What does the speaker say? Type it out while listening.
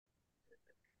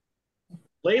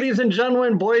Ladies and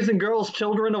gentlemen, boys and girls,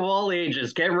 children of all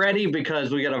ages, get ready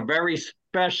because we got a very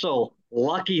special,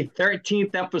 lucky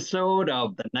 13th episode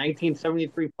of the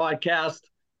 1973 podcast.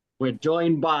 We're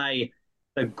joined by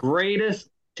the greatest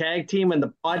tag team in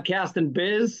the podcast and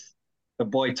biz, the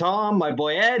boy Tom, my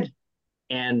boy Ed,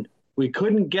 and we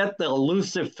couldn't get the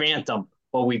elusive Phantom,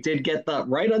 but we did get the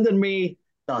right under me,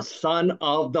 the son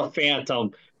of the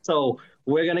Phantom. So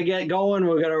we're gonna get going.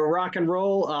 We're gonna rock and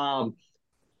roll.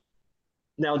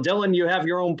 Now, Dylan, you have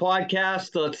your own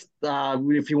podcast. Let's,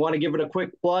 if you want to give it a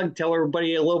quick plug, tell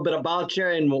everybody a little bit about you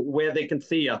and where they can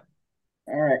see you.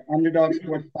 All right, Underdog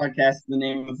Sports Podcast is the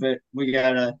name of it. We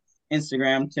got a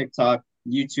Instagram, TikTok,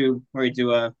 YouTube, where we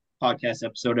do a podcast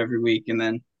episode every week, and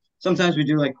then sometimes we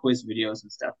do like quiz videos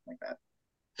and stuff like that.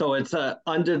 So it's a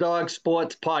Underdog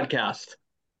Sports podcast,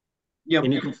 Yep.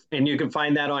 and you can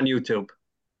find that on YouTube.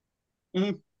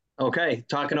 Mhm. Okay,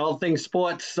 talking all things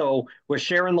sports. So we're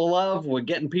sharing the love. We're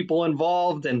getting people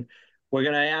involved, and we're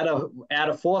gonna add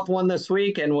a fourth one this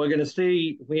week. And we're gonna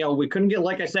see. We couldn't get,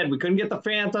 like I said, we couldn't get the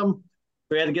Phantom.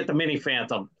 We had to get the mini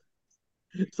Phantom.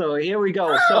 So here we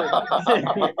go. So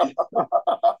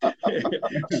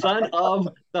son of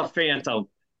the Phantom.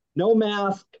 No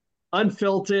mask,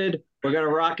 unfiltered. We're going to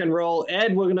rock and roll.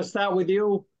 Ed, we're going to start with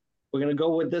you. We're going to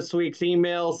go with this week's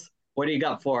emails. What do you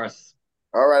got for us?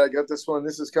 All right, I got this one.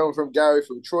 This is coming from Gary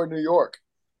from Troy, New York,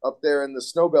 up there in the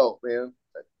snow belt, man.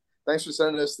 Thanks for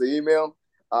sending us the email.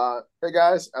 Hey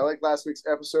guys, I like last week's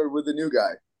episode with the new guy.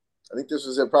 I think this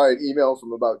was probably an email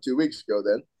from about 2 weeks ago.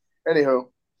 Then, anyhow,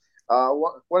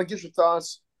 want to get your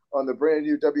thoughts on the brand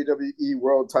new WWE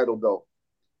World Title belt.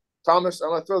 Thomas, I'm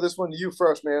gonna throw this one to you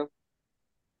first, man.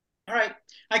 All right.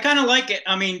 I kind of like it.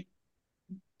 I mean,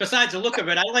 besides the look of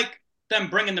it, I like them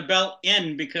bringing the belt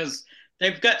in because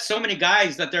they've got so many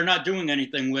guys that they're not doing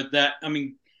anything with that. I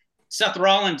mean, Seth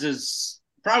Rollins is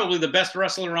probably the best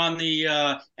wrestler on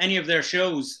the any of their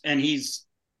shows, and he's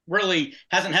really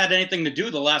hasn't had anything to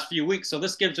do the last few weeks. So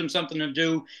this gives him something to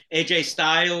do. AJ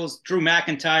Styles, Drew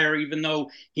McIntyre, even though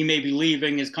he may be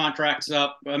leaving, his contract's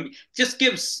up. Just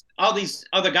gives all these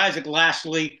other guys like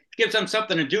Lashley, gives them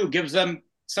something to do, gives them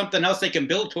something else they can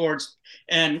build towards.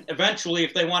 And eventually,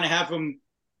 if they want to have him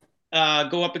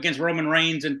go up against Roman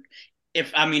Reigns, and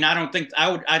if I mean, I don't think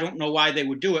I don't know why they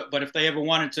would do it, but if they ever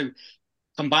wanted to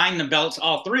combine the belts,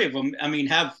 all three of them, I mean,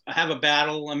 have a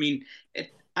battle. I mean,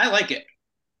 I like it.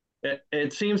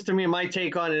 It seems to me, my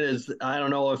take on it is, I don't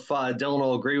know if Dylan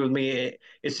will agree with me.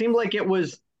 It seemed like it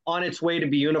was on its way to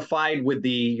be unified with the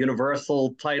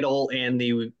Universal title and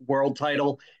the World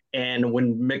title. And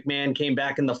when McMahon came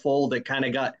back in the fold, it kind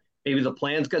of got, maybe the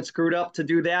plans got screwed up to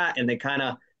do that. And they kind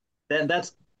of,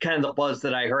 that's kind of the buzz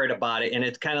that I heard about it. And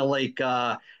it's kind of like,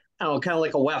 I don't know, kind of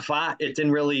like a wet fart. It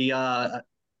didn't really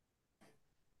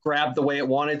grab the way it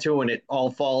wanted to, and it all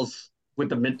falls with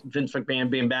the Vince McMahon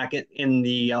being back in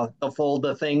the fold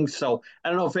of things. So I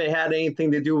don't know if it had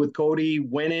anything to do with Cody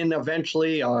winning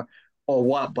eventually or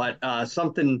what, but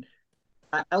something.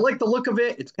 I like the look of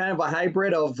it. It's kind of a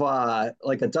hybrid of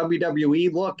like a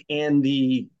WWE look and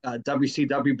the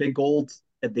WCW Big Gold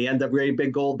at the NWA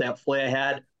Big Gold that Flair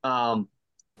had.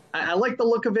 I like the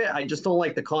look of it. I just don't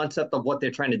like the concept of what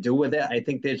they're trying to do with it. I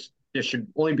think there should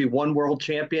only be one world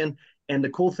champion. And the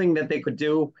cool thing that they could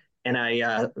do, and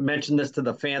I mention this to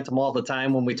the Phantom all the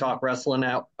time when we talk wrestling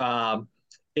out,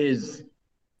 is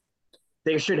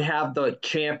they should have the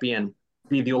champion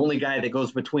be the only guy that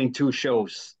goes between two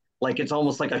shows. Like it's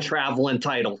almost like a traveling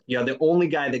title. You're the only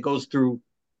guy that goes through,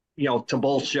 to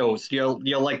both shows. You're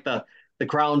like the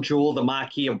crown jewel, the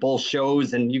marquee of both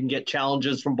shows, and you can get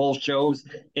challenges from both shows.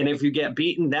 And if you get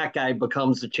beaten, that guy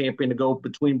becomes the champion to go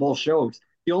between both shows.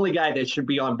 The only guy that should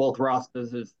be on both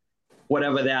rosters is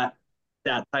whatever that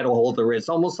title holder is.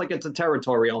 Almost like it's a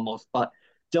territory almost. But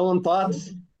Dylan, thoughts?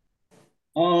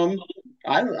 Um,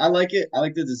 I like it. I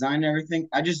like the design and everything.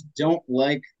 I just don't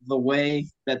like the way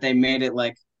that they made it.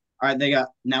 Like, all right, they got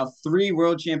now three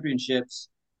world championships,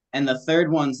 and the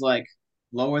third one's like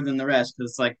lower than the rest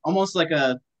because it's like almost like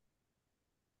a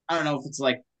I don't know if it's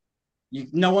like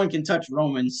no one can touch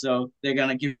Roman, so they're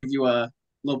gonna give you a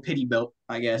little pity belt,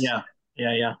 I guess. Yeah,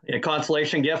 yeah. A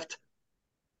consolation gift,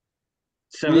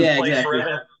 seventh Yeah, place exactly.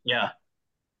 ribbon. Yeah.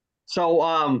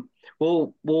 So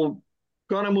we'll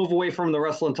gonna move away from the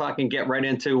wrestling talk and get right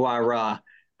into our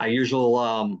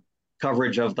usual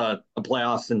coverage of the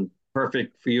playoffs, and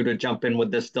perfect for you to jump in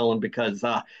with this, Dylan, because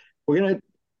we're gonna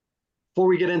before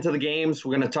we get into the games,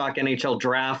 we're gonna talk NHL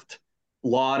draft. A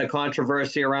lot of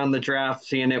controversy around the draft,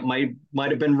 seeing it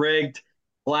might have been rigged.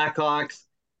 Blackhawks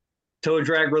toe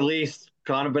drag release,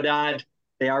 Connor Bedard.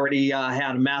 They already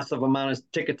had a massive amount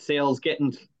of ticket sales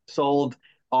getting sold.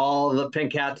 all the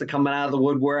pink hats are coming out of the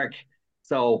woodwork.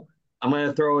 So I'm going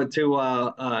to throw it to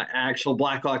actual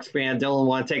Blackhawks fan. Dylan,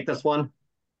 want to take this one?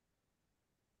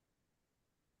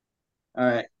 All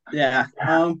right. Yeah.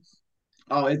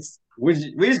 Oh, we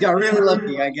just got really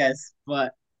lucky, I guess.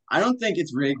 But I don't think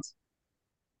it's rigged.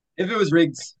 If it was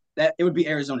rigged, that it would be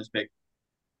Arizona's pick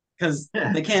because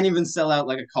they can't even sell out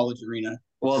like a college arena.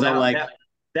 Well, So like,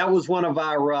 that was one of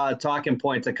our talking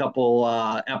points a couple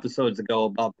episodes ago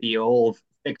about the old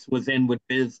fix was in with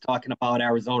Biz talking about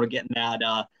Arizona getting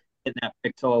that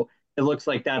pick. So it looks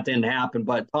like that didn't happen.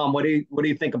 But Tom, what do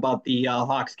you think about the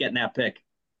Hawks getting that pick?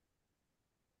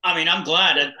 I mean, I'm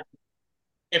glad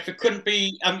if it couldn't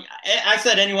be. I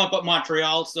said anyone but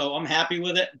Montreal, so I'm happy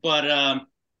with it. But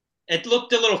it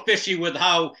looked a little fishy with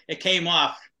how it came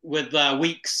off with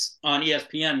Weeks on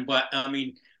ESPN. But I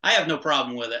mean, I have no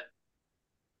problem with it.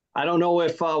 I don't know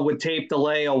if with tape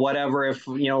delay or whatever, if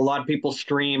a lot of people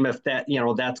stream, if that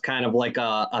that's kind of like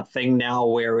a thing now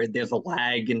where there's a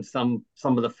lag in some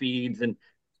of the feeds and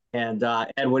Ed,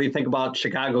 what do you think about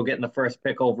Chicago getting the first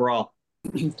pick overall?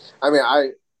 I mean,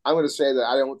 I'm going to say that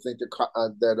I don't think the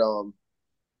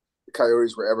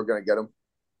Coyotes were ever going to get him.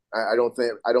 I don't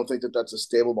think that that's a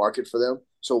stable market for them.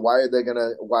 So why are they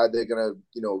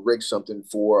gonna rig something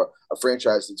for a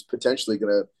franchise that's potentially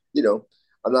gonna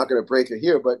I'm not gonna break it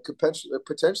here, but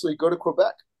potentially go to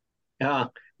Quebec. Uh,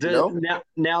 You know,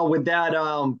 now with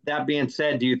that being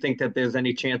said, do you think that there's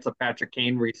any chance of Patrick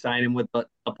Kane re-signing with the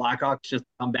Blackhawks, just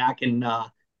come back and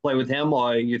play with him,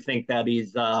 or you think that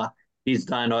he's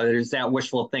done, or is that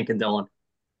wishful thinking, Dylan?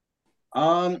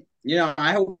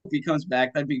 I hope he comes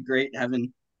back. That'd be great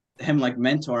having him like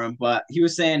mentor him. But he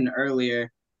was saying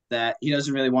earlier that he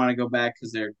doesn't really want to go back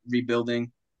because they're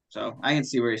rebuilding. So I can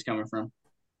see where he's coming from.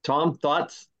 Tom,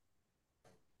 thoughts?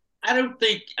 I don't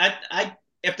think I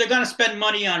if they're going to spend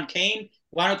money on Kane,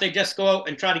 why don't they just go out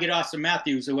and try to get Austin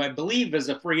Matthews, who I believe is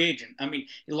a free agent? I mean,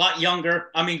 a lot younger.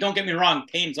 I mean, don't get me wrong,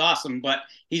 Kane's awesome, but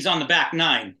he's on the back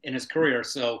nine in his career.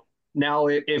 So Now,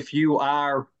 if you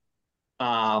are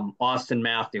Austin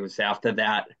Matthews, after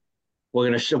that,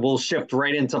 we'll shift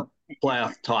right into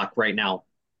playoff talk right now.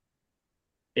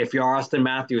 If you're Austin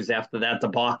Matthews after that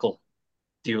debacle,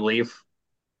 do you leave?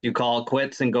 Do you call it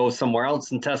quits and go somewhere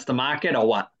else and test the market, or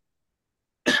what?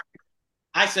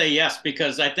 I say yes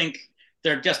because I think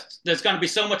there's going to be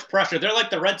so much pressure. They're like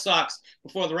the Red Sox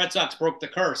before the Red Sox broke the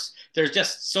curse. There's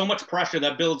just so much pressure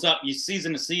that builds up you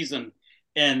season to season,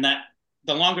 and that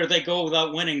the longer they go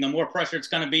without winning, the more pressure it's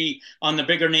going to be on the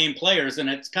bigger name players, and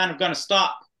it's kind of going to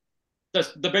stop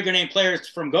the bigger name players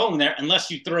from going there unless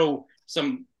you throw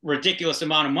some ridiculous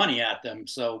amount of money at them.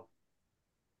 So,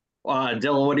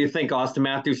 Dylan, what do you think? Austin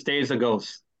Matthews stays or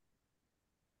goes?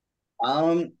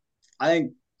 Um, I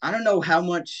I don't know how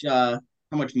much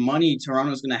money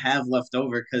Toronto's gonna have left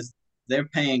over because they're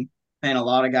paying a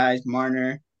lot of guys,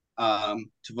 Marner, Yeah,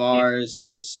 Tavares,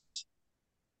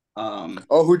 um,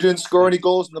 oh, who didn't score any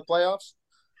goals in the playoffs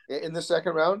in the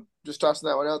second round? Just tossing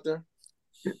that one out there.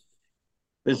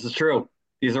 this is true.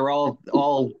 These are all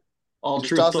Just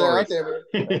true tossing that out stories. there,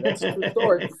 man. That's a true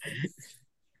story.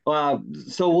 uh,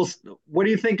 so what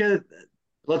do you think of?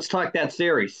 Let's talk that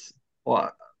series.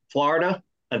 What, Florida?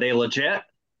 Are they legit I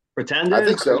pretenders?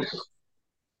 think so.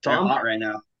 they're Tom? hot right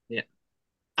now. Yeah.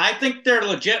 I think they're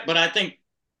legit, but I think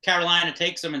Carolina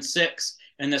takes them in 6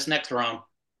 in this next round.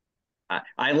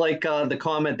 I like the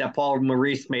comment that Paul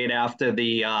Maurice made after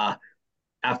the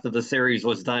series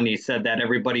was done. He said that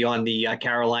everybody on the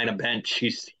Carolina bench,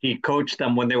 he coached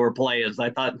them when they were players. I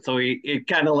thought so. He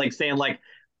kind of like saying like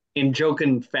in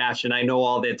joking fashion, I know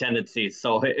all their tendencies.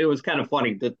 So it was kind of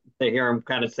funny to hear him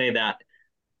kind of say that.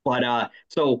 But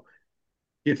so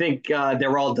you think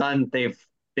they're all done?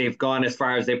 They've gone as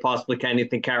far as they possibly can. You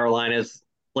think Carolina's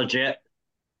legit?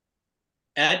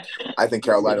 Ed? I think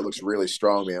Carolina looks really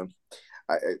strong, man.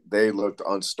 They looked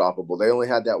unstoppable. They only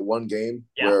had that one game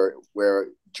Yeah. where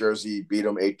Jersey beat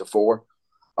them 8-4.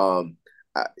 Um,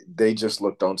 they just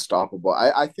looked unstoppable.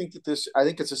 I think I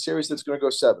think it's a series that's going to go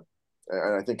 7,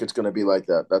 and I think it's going to be like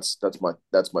that. That's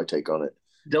my take on it.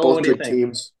 Dylan, Both what do you good think?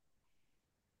 teams.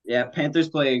 Yeah, Panthers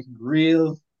play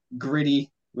real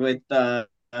gritty with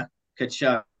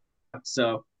Kachuk,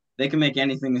 so they can make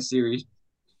anything a series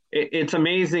It's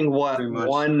amazing what pretty much. They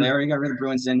one already got rid of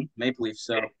Bruins in Maple Leafs,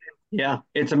 so yeah,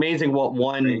 it's amazing what great.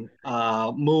 one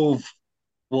move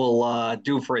will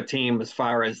do for a team as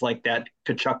far as like that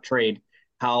Kachuk trade.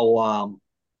 How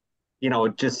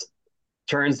it just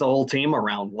turns the whole team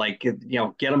around. Like get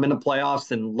them in the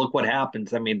playoffs and look what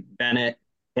happens. I mean, Bennett,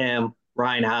 him,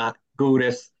 Reinhardt,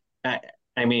 Gudis.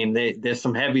 I mean, there's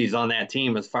some heavies on that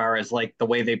team as far as like the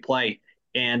way they play.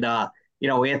 And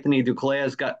Anthony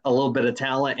Duclair's got a little bit of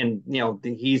talent, and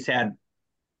he's had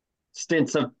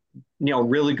stints of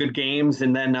really good games.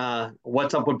 And then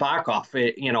what's up with Barkov?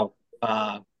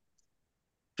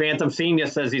 Phantom Senior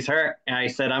says he's hurt, and I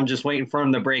said I'm just waiting for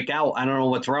him to break out. I don't know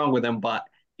what's wrong with him, but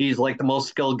he's like the most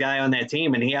skilled guy on that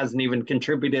team, and he hasn't even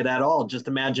contributed at all. Just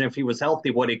imagine if he was healthy,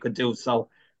 what he could do. So,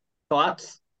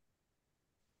 thoughts?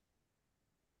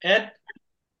 Ed?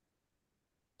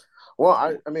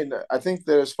 Well, I mean, I think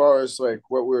that as far as like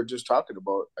what we were just talking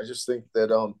about, I just think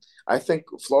that I think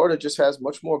Florida just has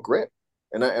much more grit,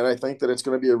 and I think that it's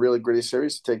going to be a really gritty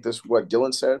series to take this. What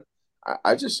Dylan said,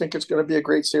 I just think it's going to be a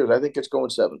great series. I think it's going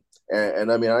seven,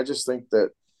 and I mean, I just think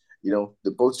that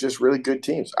they're both just really good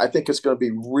teams. I think it's going to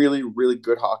be really, really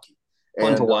good hockey,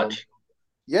 Fun to and watch.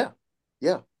 yeah,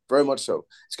 yeah, very much so.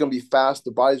 It's going to be fast.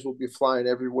 The bodies will be flying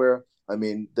everywhere. I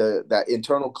mean, that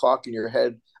internal clock in your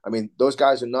head. I mean, those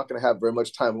guys are not going to have very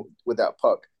much time with that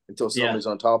puck until Yeah. somebody's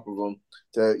on top of them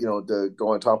to go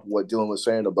on top of what Dylan was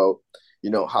saying about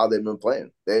how they've been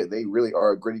playing. They really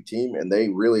are a gritty team, and they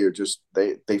really are just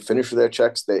they finish their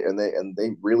checks. They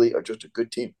really are just a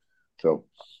good team. So.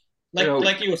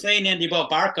 Like you were saying, Andy, about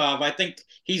Barkov, I think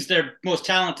he's their most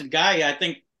talented guy. I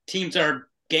think teams are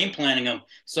game planning him,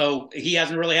 so he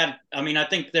hasn't really had. I mean, I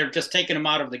think they're just taking him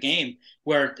out of the game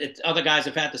where other guys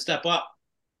have had to step up.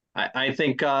 I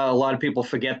think a lot of people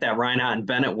forget that Reinhardt and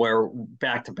Bennett were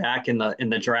back to back in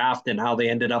the draft, and how they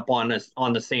ended up on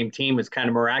the same team is kind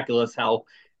of miraculous. How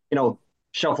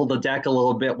shuffle the deck a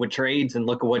little bit with trades and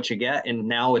look at what you get, and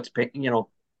now it's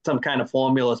some kind of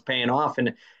formula is paying off,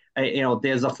 and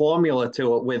there's a formula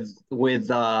to it with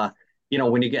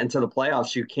when you get into the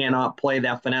playoffs, you cannot play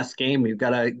that finesse game. You've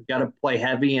got to play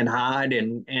heavy and hard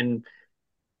and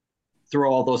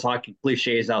throw all those hockey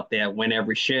cliches out there. Win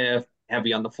every shift,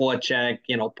 heavy on the forecheck,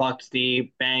 pucks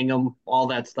deep, bang them, all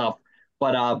that stuff.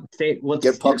 But let's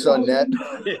get pucks on net.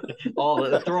 Throw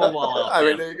them all out. I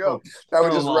mean, there you go. That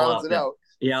would just rounds it out.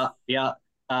 Yeah, yeah.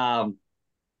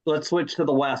 Let's switch to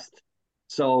the West.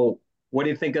 So, what do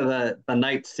you think of the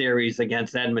Knights series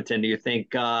against Edmonton? Do you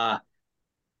think they're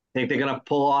going to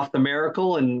pull off the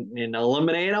miracle and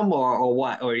eliminate them, or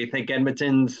what? Or do you think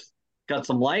Edmonton's got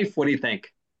some life? What do you think,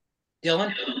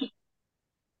 Dylan?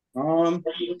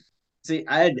 See,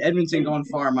 I had Edmonton going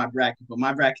far in my bracket, but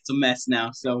my bracket's a mess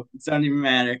now, so it doesn't even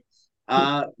matter.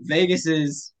 Vegas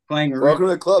is playing. Welcome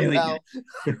to the club, pal.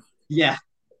 Yeah,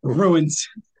 ruins.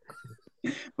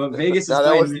 But Vegas is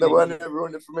playing. That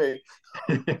ruined it for me.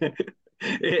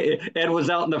 Ed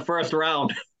was out in the first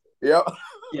round. Yep.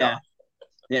 Yeah.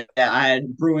 I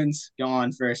had Bruins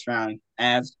going first round,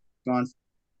 Avs going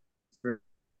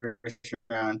first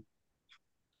round.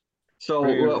 So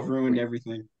ruined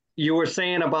everything. You were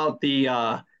saying about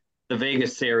the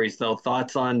Vegas series, though.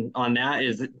 Thoughts on that?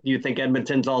 Do you think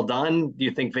Edmonton's all done? Do you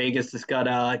think Vegas has got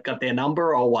their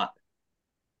number, or what?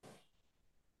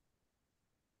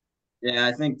 Yeah,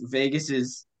 I think Vegas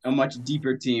is a much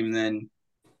deeper team than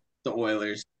the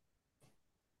Oilers.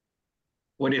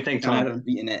 What do you think, Tom? Kind of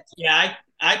beating it. Yeah,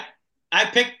 I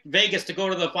picked Vegas to go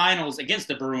to the finals against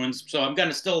the Bruins, so I'm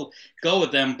gonna still go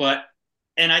with them.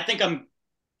 And I think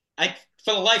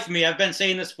for the life of me, I've been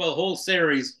saying this for the whole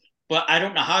series, but I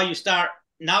don't know how you start.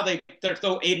 Now they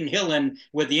throw Aiden Hill in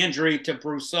with the injury to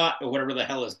Broussard or whatever the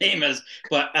hell his name is.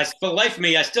 But for the life of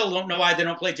me, I still don't know why they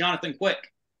don't play Jonathan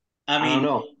Quick. I don't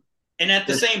know. And at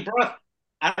the same breath,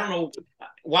 I don't know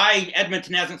why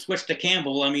Edmonton hasn't switched to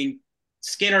Campbell. I mean,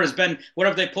 Skinner has been,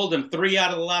 whatever they pulled him, 3 out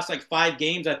of the last 5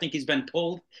 games, I think he's been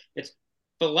pulled. It's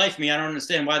for the life of me, I don't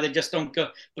understand why they just don't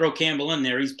throw Campbell in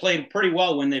there. He's played pretty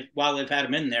well while they've had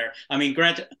him in there. I mean,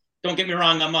 granted, don't get me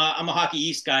wrong, I'm a Hockey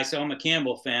East guy, so I'm a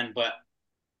Campbell fan, but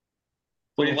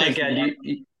what do you think, Ed?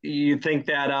 You think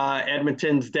that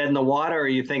Edmonton's dead in the water, or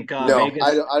you think no, Vegas?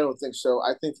 I don't think so.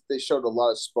 I think that they showed a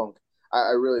lot of spunk.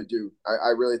 I really do. I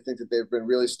really think that they've been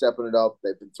really stepping it up.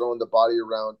 They've been throwing the body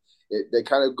around. They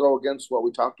kind of go against what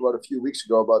we talked about a few weeks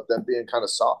ago about them being kind of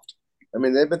soft. I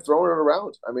mean, they've been throwing it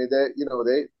around. I mean,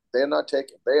 they're not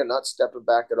stepping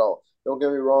back at all. Don't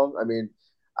get me wrong. I mean,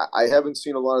 I haven't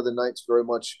seen a lot of the Knights very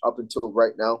much up until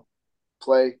right now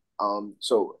play.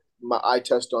 So my eye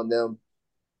test on them,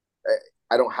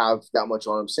 I don't have that much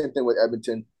on them. Same thing with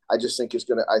Edmonton. I just think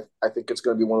I think it's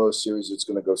gonna be one of those series that's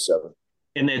gonna go 7.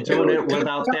 And they're doing it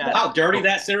without that. How dirty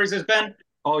that series has been.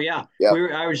 Oh yeah.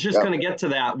 I was just going to get to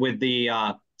that with the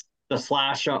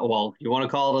slash. Well, you want to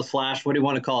call it a slash? What do you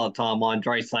want to call it, Tom? On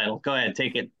Draisaitl? Go ahead,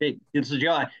 take it. This is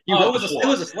your. It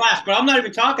was a slash, but I'm not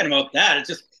even talking about that. It's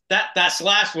just that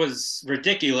slash was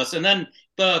ridiculous. And then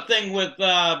the thing with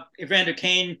Evander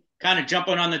Kane kind of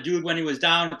jumping on the dude when he was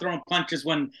down, throwing punches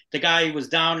when the guy was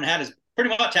down and had his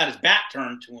pretty much had his back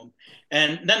turned to him.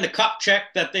 And then the cup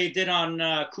check that they did on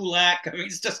Kulak. I mean,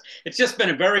 it's just been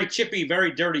a very chippy,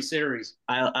 very dirty series.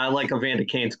 I like Evander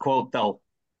Kane's quote though.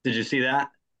 Did you see that?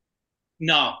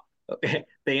 No.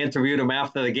 They interviewed him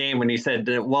after the game and he said,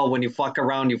 well, when you fuck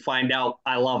around, you find out.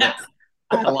 I love it.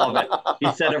 I love it.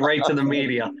 He said it right to the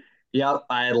media. Yep,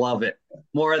 I love it.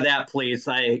 More of that, please.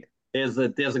 There's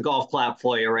a golf clap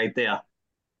for you right there.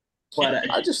 But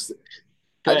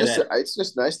it's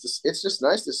just nice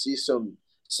to see some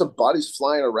bodies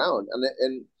flying around, and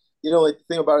like the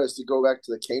thing about it is to go back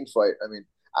to the Kane fight. I mean,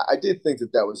 I did think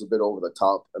that was a bit over the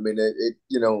top. I mean,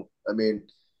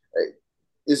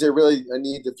 is there really a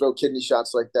need to throw kidney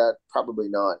shots like that? Probably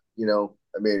not.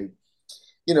 I mean,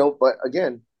 but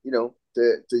again,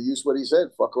 to use what he said,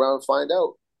 fuck around and find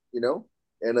out.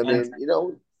 And I mean,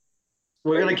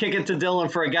 we're gonna kick it to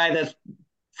Dylan for a guy that's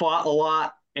fought a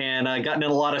lot and gotten in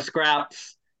a lot of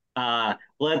scraps.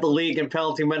 Led the league in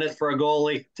penalty minutes for a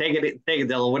goalie. Take it,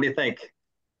 Dylan. What do you think?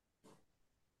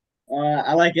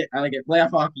 I like it.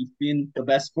 Playoff hockey being the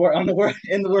best sport in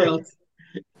the world.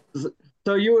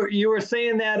 So you were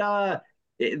saying that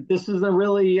this is a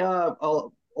really a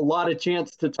lot of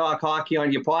chance to talk hockey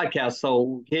on your podcast.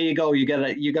 So here you go. You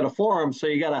got a forum. So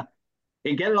you get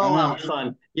it all out,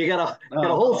 son. You got a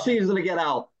whole season to get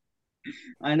out.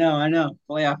 I know.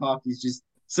 Playoff hockey is just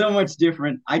so much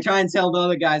different. I try and tell the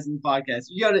other guys in the podcast,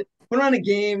 you got to put on a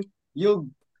game. You'll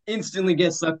instantly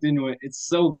get sucked into it. It's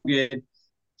so good.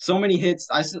 So many hits.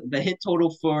 The hit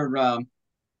total for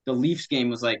the Leafs game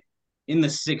was like in the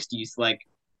 60s, like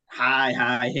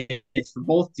high hits for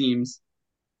both teams.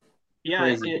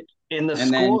 Yeah, in the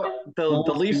score,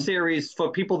 the Leaf series,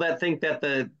 for people that think that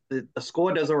the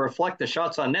score doesn't reflect the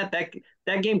shots on net,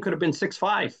 that game could have been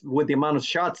 6-5 with the amount of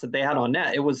shots that they had on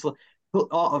net. It was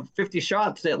 50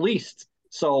 shots at least.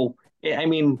 So, I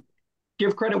mean,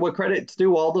 give credit what credit's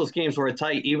due. All those games were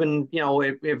tight. Even,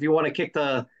 if you want to kick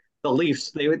the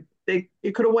Leafs,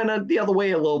 it could have went the other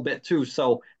way a little bit too.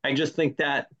 So I just think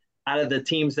that out of the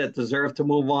teams that deserve to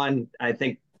move on, I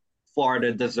think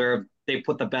Florida deserved. They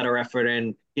put the better effort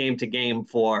in game to game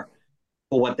for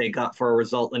what they got for a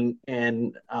result.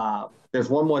 And there's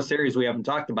one more series we haven't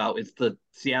talked about. It's the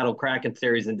Seattle Kraken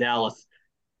series in Dallas.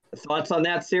 Thoughts on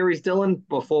that series, Dylan,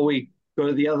 before we go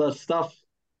to the other stuff?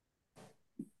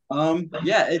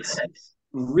 Yeah, it's a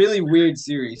really weird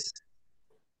series.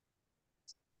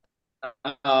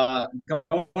 Going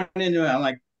into it, I'm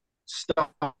like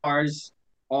stars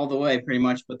all the way pretty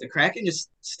much, but the Kraken just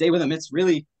stay with them. It's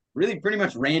really pretty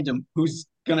much random who's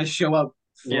gonna show up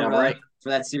for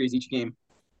that series each game.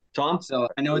 Tom? So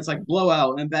I know it's like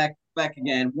blowout and back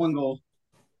again, one goal.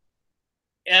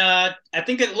 I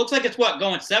think it looks like it's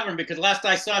going 7 because last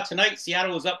I saw tonight,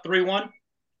 Seattle was up 3-1.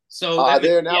 So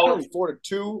they're now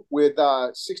 4-2 with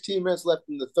 16 minutes left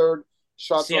in the third.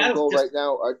 Shots on goal right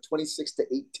now are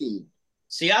 26-18.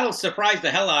 Seattle surprised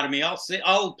the hell out of me all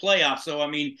playoffs. So I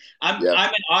mean, I'm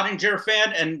an Ottinger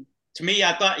fan, and to me,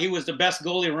 I thought he was the best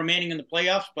goalie remaining in the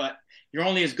playoffs. But you're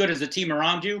only as good as the team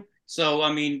around you. So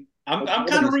I mean, I'm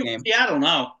kind of rooting for Seattle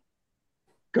now.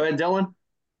 Go ahead, Dylan.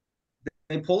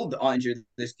 They pulled Ottinger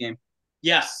this game.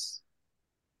 Yes.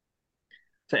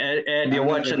 So Ed, you're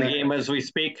watching the game as we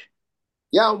speak?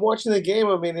 Yeah, I'm watching the game.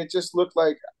 I mean, it just looked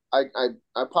like I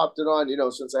popped it on,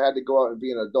 since I had to go out and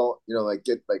be an adult, like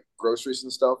get like groceries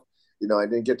and stuff. I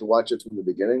didn't get to watch it from the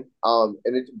beginning.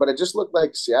 But it just looked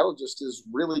like Seattle just is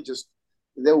really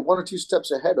they were 1 or 2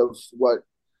 steps ahead of what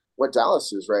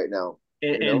Dallas is right now.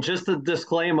 And just a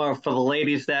disclaimer for the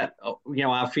ladies that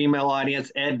our female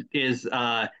audience, Ed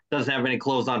doesn't have any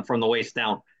clothes on from the waist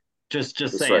down. Just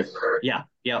saying. Right.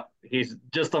 Yeah. He's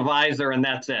just a visor and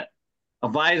that's it. A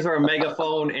visor, a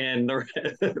megaphone, and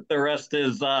the rest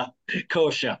is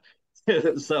kosher.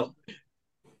 So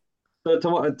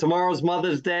tomorrow's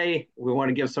Mother's Day. We want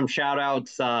to give some shout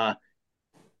outs to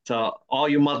all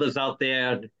you mothers out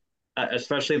there,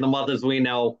 especially the mothers we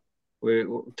know.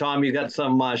 Tom, you got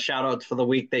some shout outs for the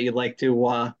week that you'd like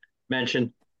to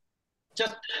mention?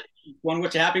 Just want to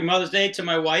wish a happy Mother's Day to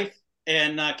my wife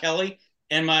and Kelly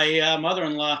and my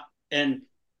mother-in-law and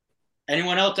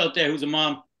anyone else out there who's a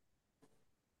mom.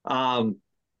 Tom,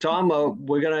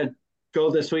 we're going to go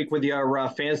this week with your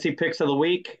fantasy picks of the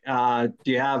week. Do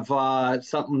you have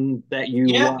something that you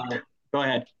go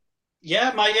ahead?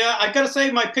 Yeah, I got to say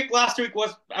my pick last week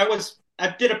was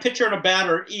I did a pitcher and a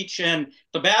batter each, and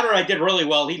the batter I did really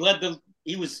well.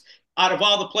 He was out of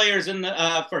all the players in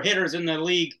the for hitters in the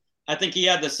league. I think he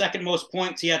had the second most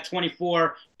points. He had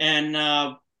 24, and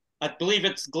I believe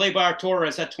it's Gleyber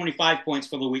Torres had 25 points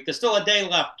for the week. There's still a day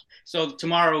left, so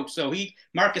tomorrow. So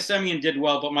Marcus Semien did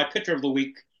well, but my pitcher of the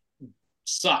week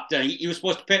sucked. He was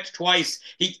supposed to pitch twice.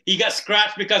 He got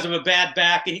scratched because of a bad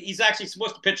back, and he's actually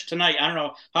supposed to pitch tonight. I don't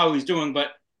know how he's doing,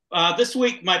 but this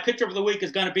week my pitcher of the week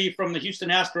is going to be from the Houston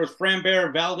Astros,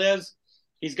 Framber Valdez.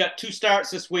 He's got 2 starts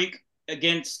this week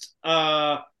against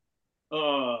two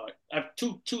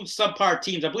subpar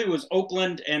teams. I believe it was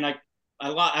Oakland, and I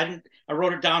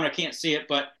wrote it down. I can't see it,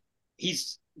 but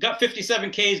he's got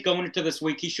 57 Ks going into this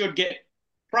week. He should get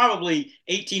probably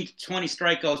 18 to 20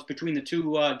 strikeouts between the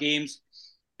 2 games.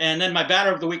 And then my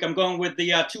batter of the week, I'm going with the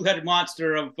 2-headed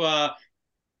monster of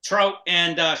Trout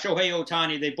and Shohei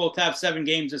Ohtani. They both have 7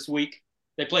 games this week.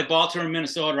 They play Baltimore and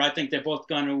Minnesota. I think they're both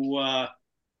going to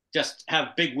just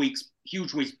have big weeks,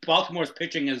 huge weeks. Baltimore's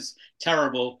pitching is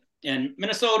terrible, and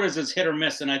Minnesota's is hit or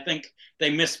miss, and I think they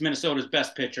missed Minnesota's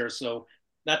best pitcher. So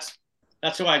that's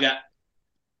who I got.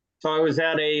 So I was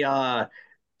at a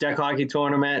deck hockey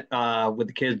tournament with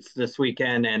the kids this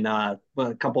weekend, and a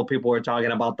couple of people were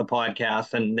talking about the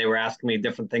podcast, and they were asking me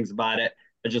different things about it.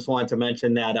 I just wanted to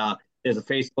mention that there's a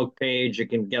Facebook page. You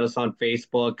can get us on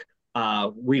Facebook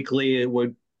weekly.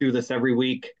 We do this every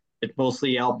week. It's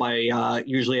mostly out by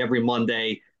usually every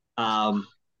Monday.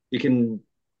 You can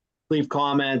leave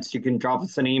comments. You can drop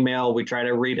us an email. We try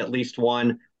to read at least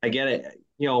one. I get it,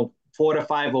 4 to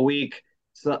 5 a week.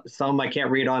 Some I can't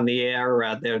read on the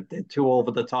air. They're too over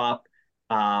the top.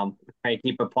 I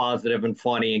keep it positive and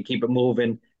funny and keep it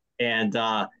moving. And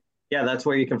yeah, that's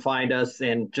where you can find us.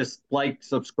 And just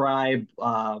subscribe.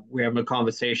 We're having a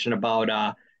conversation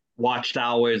about watched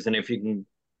hours, and if you can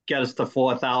get us to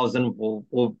 4,000,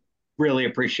 we'll really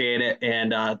appreciate it.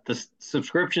 And the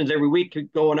subscriptions every week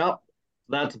keep going up.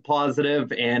 That's a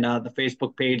positive. And the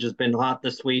Facebook page has been hot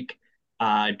this week.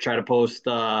 I try to post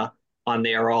on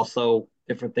there also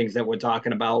different things that we're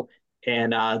talking about.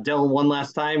 And Dylan, one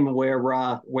last time,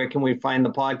 where can we find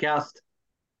the podcast?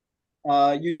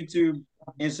 YouTube,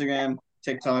 Instagram,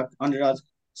 TikTok, Underdog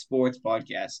Sports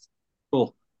Podcast.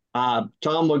 Cool.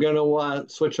 Tom, we're going to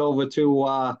switch over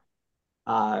to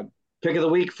pick of the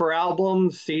week for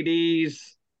albums, CDs.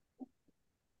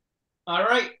 All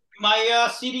right. My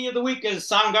CD of the week is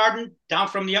Soundgarden, Down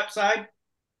from the Upside.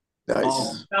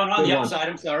 Nice. Down on the Upside,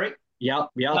 I'm sorry. Yep.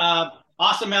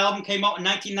 Awesome album, came out in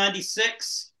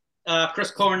 1996.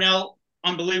 Chris Cornell,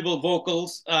 unbelievable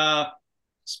vocals.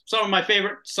 Some of my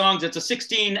favorite songs, it's a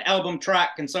 16 album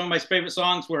track, and some of my favorite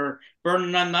songs were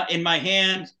Burning in My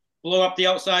Hand, Blow Up the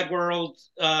Outside World,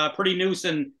 Pretty Noose,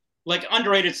 and like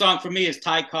underrated song for me is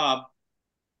Ty Cobb.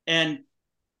 And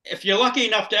if you're lucky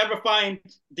enough to ever find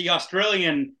the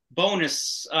Australian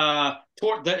bonus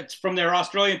tour, it's from their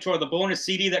Australian tour, the bonus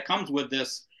CD that comes with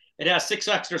this, it has 6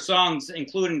 extra songs,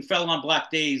 including Fell on Black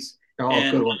Days.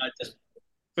 And just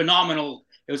phenomenal.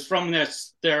 It was from their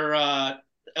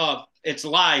it's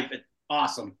live. It's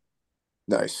awesome.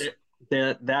 Nice.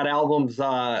 That album's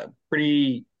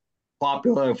pretty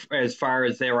popular as far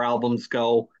as their albums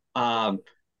go. A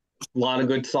lot of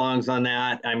good songs on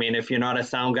that. I mean, if you're not a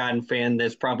Soundgarden fan,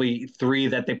 there's probably 3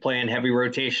 that they play in heavy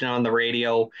rotation on the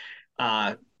radio.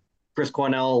 Chris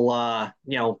Cornell,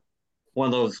 one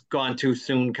of those gone too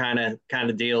soon kind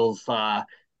of deals.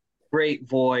 Great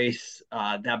voice.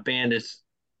 That band is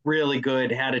really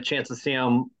good. Had a chance to see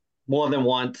them more than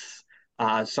once.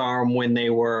 Saw them when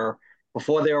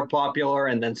before they were popular,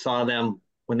 and then saw them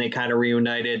when they kind of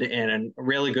reunited, and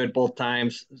really good both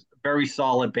times. Very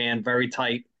solid band, very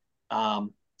tight.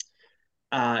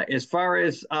 As far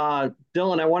as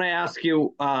Dylan, I want to ask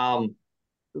you a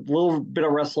little bit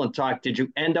of wrestling talk. Did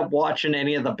you end up watching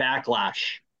any of the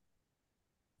Backlash?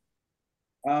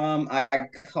 I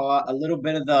caught a little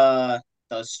bit of the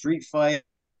street fight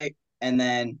and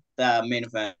then the main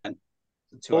event.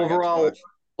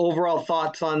 Overall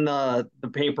thoughts on the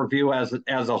pay-per-view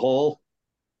as a whole?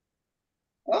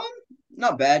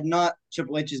 Not bad. Not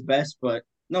Triple H's best, but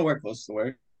nowhere close to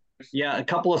where. Yeah, a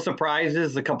couple of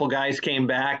surprises. A couple guys came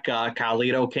back.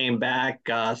 Carlito came back.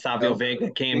 Savio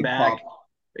Vega came back. Pop.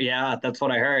 Yeah, that's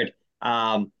what I heard.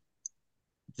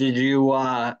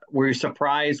 Were you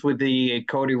surprised with the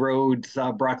Cody Rhodes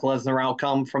Brock Lesnar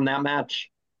outcome from that match?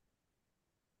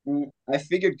 I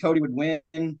figured Cody would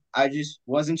win. I just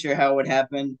wasn't sure how it would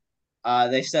happen.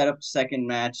 They set up a second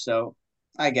match, so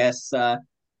I guess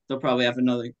they'll probably have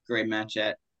another great match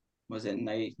at, was it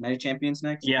Night of Champions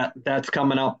next? Yeah, that's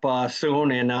coming up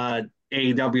soon, and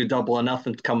AEW Double or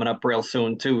Nothing's coming up real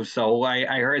soon too. So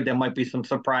I heard there might be some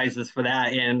surprises for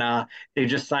that, and they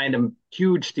just signed a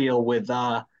huge deal with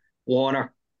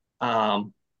Warner.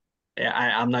 I'm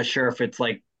not sure if it's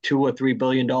like $2 or $3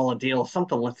 billion deal,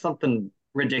 something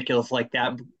ridiculous like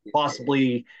that.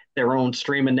 Possibly their own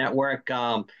streaming network.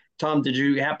 Tom, did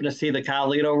you happen to see the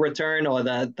Carlito return or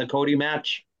the Cody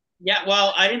match? Yeah,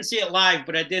 well, I didn't see it live,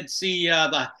 but I did see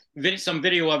some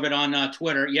video of it on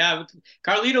Twitter. Yeah,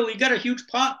 Carlito, he got a huge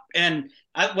pop, and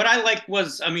what I liked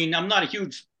was, I mean, I'm not a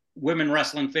huge women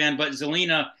wrestling fan, but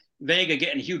Zelina Vega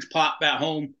getting a huge pop at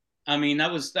home. I mean,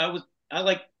 that was I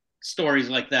like stories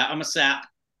like that. I'm a sap.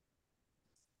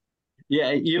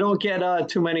 Yeah, you don't get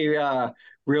too many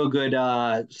real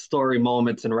good story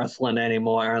moments in wrestling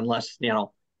anymore, unless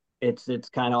it's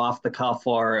kind of off the cuff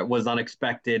or it was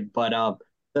unexpected. But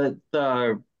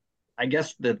the I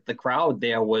guess the crowd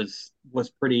there was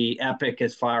pretty epic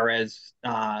as far as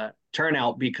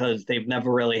turnout because they've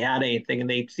never really had anything, and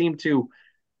they seem to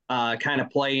kind of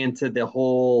play into the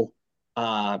whole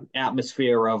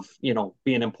atmosphere of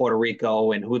being in Puerto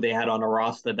Rico and who they had on the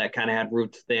roster that kind of had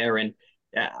roots there. And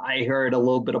I heard a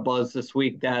little bit of buzz this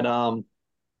week that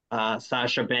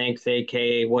Sasha Banks,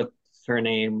 aka what's her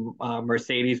name,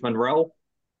 Mercedes Monroe,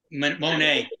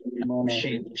 Monet.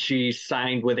 she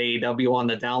signed with AEW on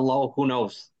the down low. Who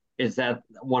knows? Is that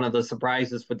one of the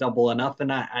surprises for Double or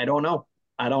Nothing? I don't know.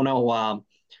 I don't know.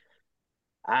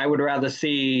 I would rather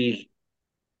see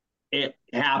it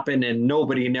happen and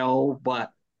nobody know,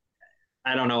 but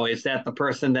I don't know. Is that the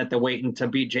person that they're waiting to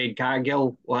beat Jade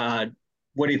Cargill?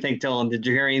 What do you think, Dylan? Did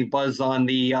you hear any buzz on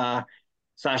the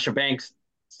Sasha Banks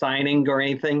signing or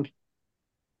anything?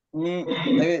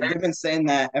 They've been saying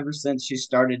that ever since she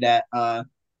started at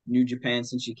New Japan,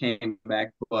 since she came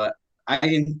back, but I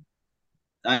can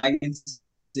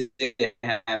see it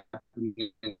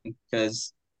happening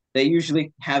because they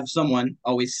usually have someone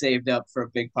always saved up for a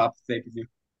big pop pay-per-view.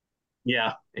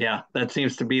 Yeah, yeah, that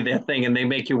seems to be their thing, and they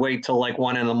make you wait till like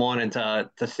 1 a.m.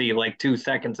 to see like 2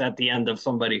 seconds at the end of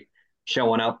somebody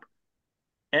showing up.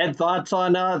 Ed, thoughts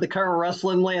on the current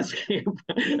wrestling landscape?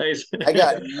 I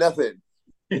got nothing.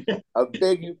 A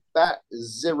big fat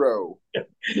zero.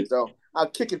 So I'll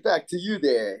kick it back to you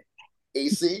there,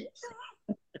 AC.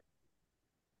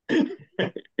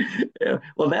 Yeah,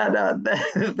 well,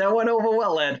 that went over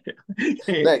well, Ed.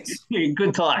 Thanks.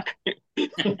 Good talk.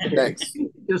 Thanks.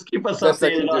 Just keep us Best I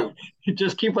updated can do.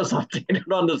 just keep us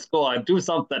updated on the score. Do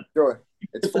something. Sure.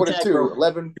 It's It's a tag 4-2, rope.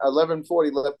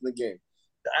 11:40 left in the game.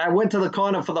 I went to the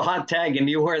corner for the hot tag, and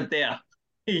you weren't there.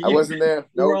 I wasn't there.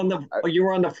 You were No. on you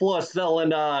were on the floor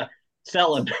selling. Yeah,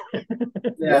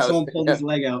 someone pulled his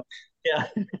leg out. Yeah.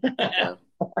 Yeah.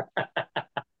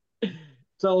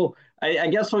 So I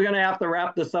guess we're gonna have to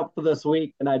wrap this up for this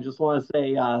week, and I just want to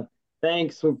say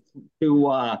thanks to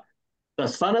the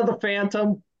son of the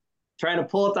Phantom trying to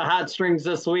pull at the heartstrings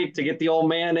this week to get the old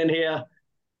man in here,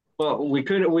 but we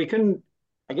couldn't.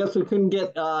 I guess we couldn't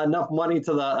get enough money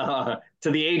to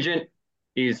the agent.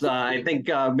 He's I think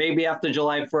maybe after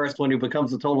July 1st when he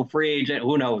becomes a total free agent,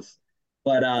 who knows?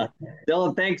 But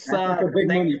Dylan, thanks.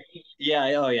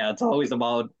 Yeah, oh yeah, it's always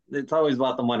about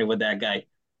the money with that guy.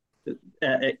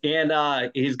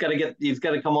 And he's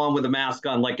gonna come on with a mask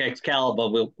on like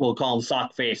Excalibur. We'll call him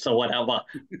Sockface or whatever.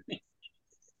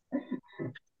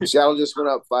 Seattle just went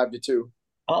up 5-2.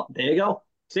 Oh, there you go.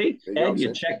 See, Ed,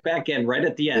 you check back in right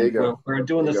at the end. There you go. We're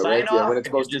doing the Right sign off. when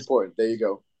it's most important. There you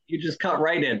go. You just cut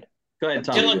right in. Go ahead,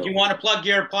 Tom. Dylan, do you want to plug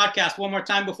your podcast one more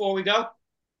time before we go?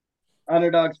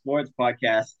 Underdog Sports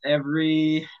Podcast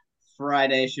every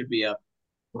Friday should be up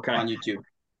on YouTube.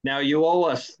 Now you owe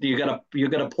us. You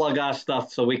gotta plug our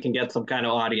stuff so we can get some kind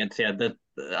of audience here.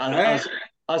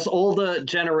 Us older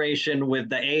generation with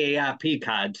the AARP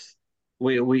cards,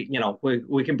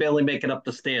 we can barely make it up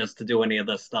the stairs to do any of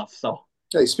this stuff. So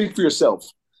hey, speak for yourself.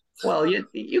 Well,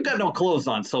 you got no clothes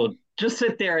on, so just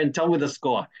sit there and tell me the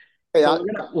score. Hey,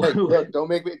 look, don't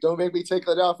make me take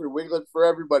that off and wiggle it for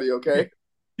everybody, okay?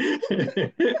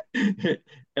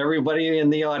 Everybody in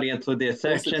the audience, with the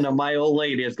exception of my old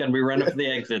lady, is going to be running for the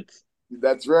exits.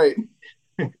 That's right.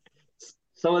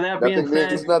 So with that nothing being said,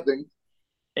 means nothing.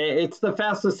 It's the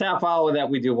fastest half hour that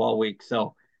we do all week.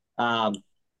 So I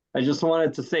just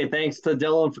wanted to say thanks to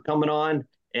Dylan for coming on,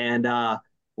 and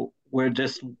we're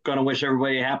just going to wish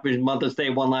everybody a happy Mother's Day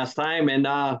one last time, and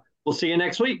we'll see you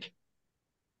next week.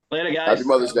 Later, guys. Happy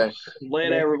Mother's Day.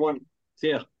 Later, everyone.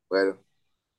 See ya. Later.